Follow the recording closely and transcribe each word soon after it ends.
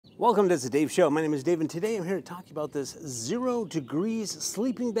Welcome to the Dave Show. My name is Dave, and today I'm here to talk about this 0 degrees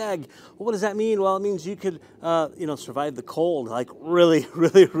sleeping bag. Well, what does that mean? Well, it means you could, survive the cold, like really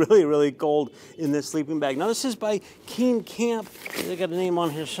cold in this sleeping bag. Now, this is by Keencamp. They got a name on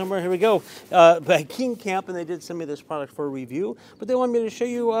here somewhere. Here we go. By Keencamp, and they did send me this product for a review, but they want me to show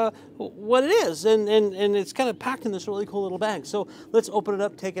you what it is, and it's kind of packed in this really cool little bag. So let's open it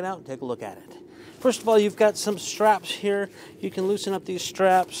up, take it out, and take a look at it. First of all, you've got some straps here. You can loosen up these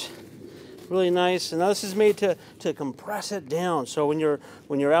straps. Really nice. And now this is made to compress it down. So when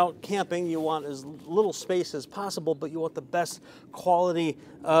you're out camping, you want as little space as possible, but you want the best quality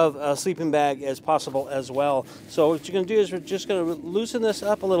of a sleeping bag as possible as well. So what you're going to do is we're just going to loosen this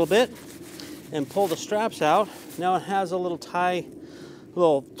up a little bit and pull the straps out. Now it has a little tie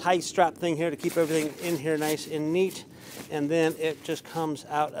strap thing here to keep everything in here nice and neat. And then it just comes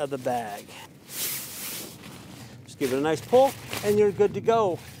out of the bag. Give it a nice pull, and you're good to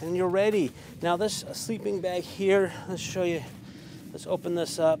go, and you're ready. Now this sleeping bag here, let's show you. Let's open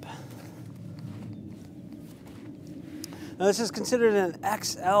this up. Now this is considered an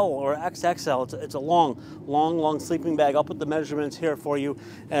XL or XXL. It's a long sleeping bag. I'll put the measurements here for you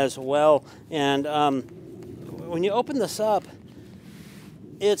as well. And when you open this up,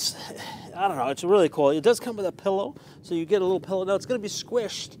 it's really cool. It does come with a pillow, so you get a little pillow. Now it's going to be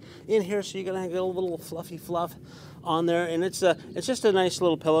squished in here, so you're going to get a little fluffy fluff on there, and it's just a nice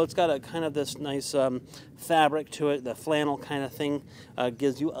little pillow. It's got a kind of this nice fabric to it. The flannel kind of thing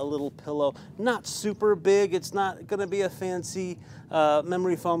gives you a little pillow. Not super big. It's not going to be a fancy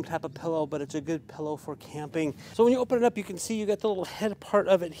memory foam type of pillow, but it's a good pillow for camping. So when you open it up, you can see you got the little head part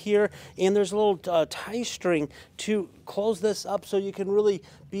of it here, and there's a little tie string to close this up, so you can really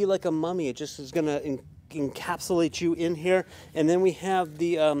be like a mummy. It just is going to encapsulate you in here. And then we have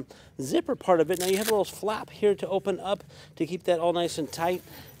the zipper part of it. Now you have a little flap here to open up to keep that all nice and tight.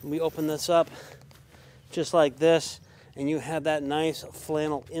 And we open this up just like this, and you have that nice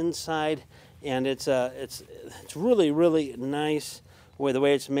flannel inside, and it's really nice the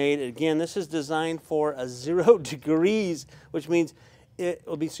way it's made. Again, this is designed for a 0 degrees, which means it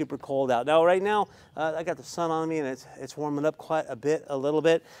will be super cold out. Now, right now, I got the sun on me, and it's warming up quite a little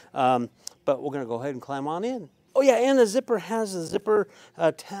bit. But we're going to go ahead and climb on in. Oh yeah, and the zipper has a zipper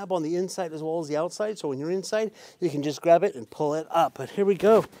tab on the inside as well as the outside. So when you're inside, you can just grab it and pull it up. But here we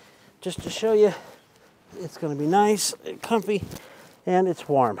go, just to show you, it's going to be nice, comfy, and it's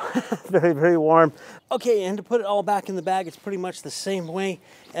warm. Very warm. Okay, and to put it all back in the bag, it's pretty much the same way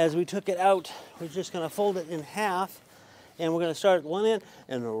as we took it out. We're just going to fold it in half, and we're going to start at one end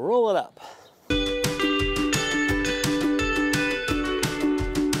and roll it up.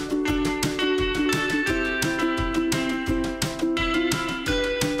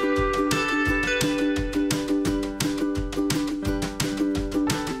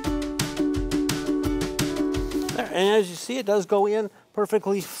 And as you see, it does go in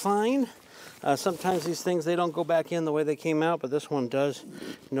perfectly fine. Sometimes these things, they don't go back in the way they came out, but this one does,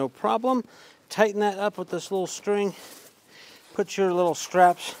 no problem. Tighten that up with this little string. Put your little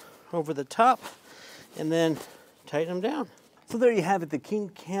straps over the top, and then tighten them down. So there you have it, the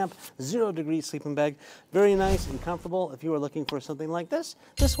Keencamp 0 degrees sleeping bag. Very nice and comfortable. If you are looking for something like this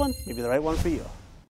one may be the right one for you.